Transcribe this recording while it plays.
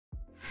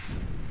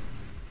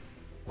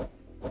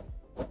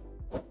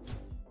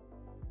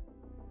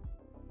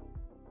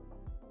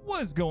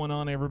is going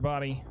on,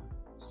 everybody?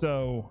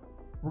 So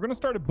we're gonna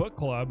start a book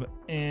club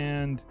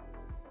and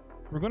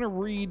we're gonna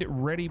read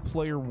Ready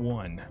Player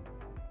One.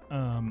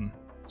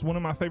 It's one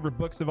of my favorite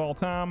books of all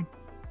time.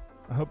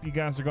 I hope you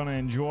guys are gonna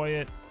enjoy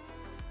it.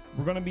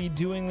 We're gonna be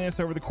doing this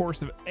over the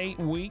course of 8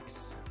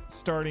 weeks,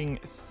 starting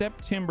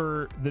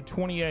September the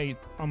 28th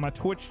on my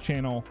Twitch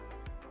channel,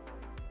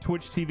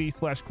 Twitch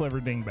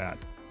TV/CleverDingbat.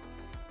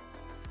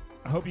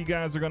 I hope you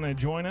guys are going to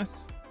join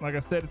us. Like I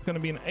said, it's going to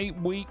be an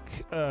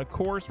 8-week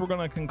course. We're going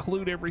to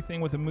conclude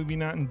everything with a movie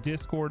night in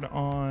Discord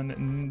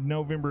on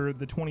November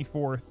the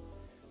 24th,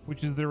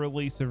 which is the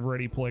release of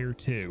Ready Player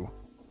 2.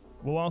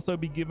 We'll also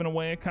be giving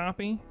away a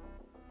copy.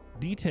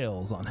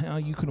 Details on how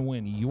you can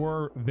win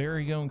your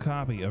very own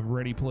copy of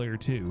Ready Player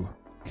 2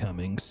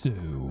 coming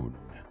soon.